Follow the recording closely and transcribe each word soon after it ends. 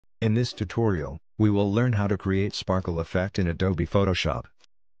In this tutorial, we will learn how to create sparkle effect in Adobe Photoshop.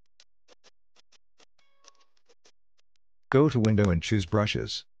 Go to Window and choose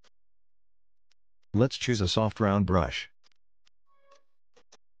Brushes. Let's choose a soft round brush.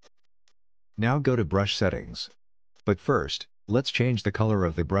 Now go to Brush Settings. But first, let's change the color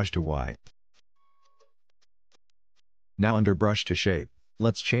of the brush to white. Now under Brush to Shape,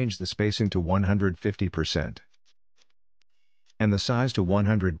 let's change the spacing to 150%. And the size to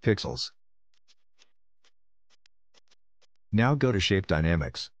 100 pixels. Now go to Shape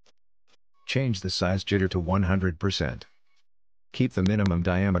Dynamics. Change the size jitter to 100%. Keep the minimum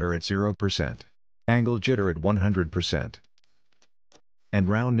diameter at 0%. Angle jitter at 100%. And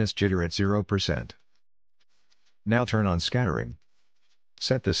roundness jitter at 0%. Now turn on scattering.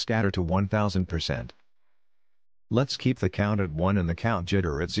 Set the scatter to 1000%. Let's keep the count at 1 and the count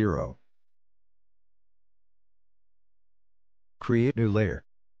jitter at 0. Create new layer.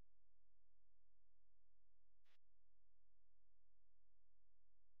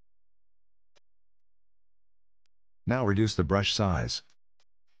 Now reduce the brush size.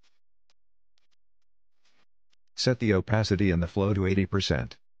 Set the opacity and the flow to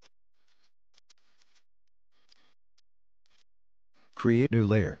 80%. Create new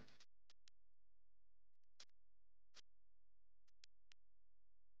layer.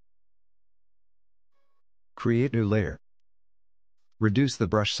 Create new layer. Reduce the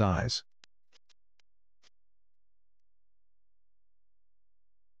brush size.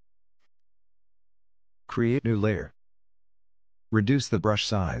 Create new layer. Reduce the brush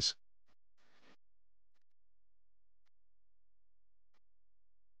size.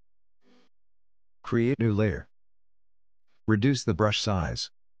 Create new layer. Reduce the brush size.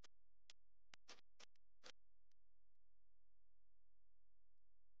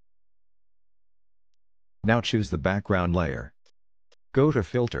 Now choose the background layer. Go to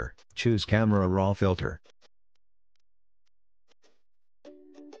Filter, choose Camera Raw Filter.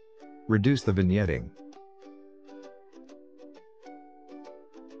 Reduce the vignetting.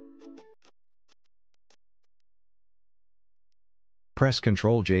 Press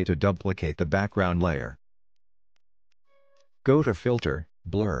Ctrl J to duplicate the background layer. Go to Filter,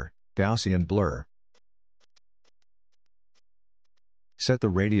 Blur, Gaussian Blur. Set the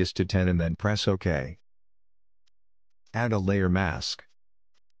radius to 10 and then press OK. Add a layer mask.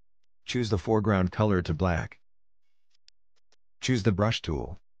 Choose the foreground color to black. Choose the brush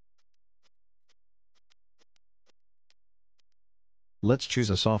tool. Let's choose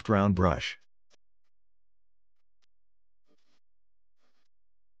a soft round brush.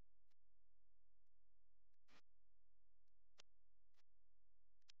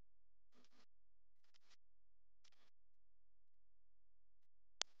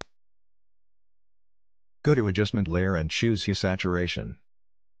 Go to Adjustment Layer and choose Hue Saturation.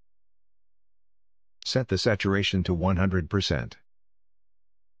 Set the saturation to 100%.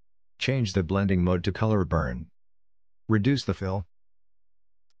 Change the blending mode to Color Burn. Reduce the fill.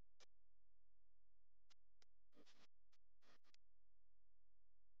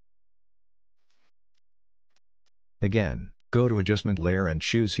 Again, go to Adjustment Layer and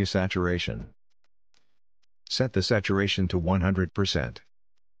choose Hue Saturation. Set the saturation to 100%.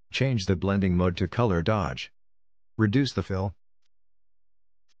 Change the blending mode to Color Dodge. Reduce the fill.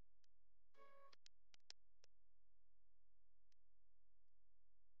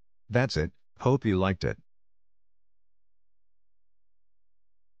 That's it, hope you liked it.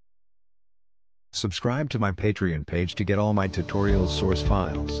 Subscribe to my Patreon page to get all my tutorials source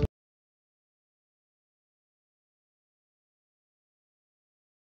files.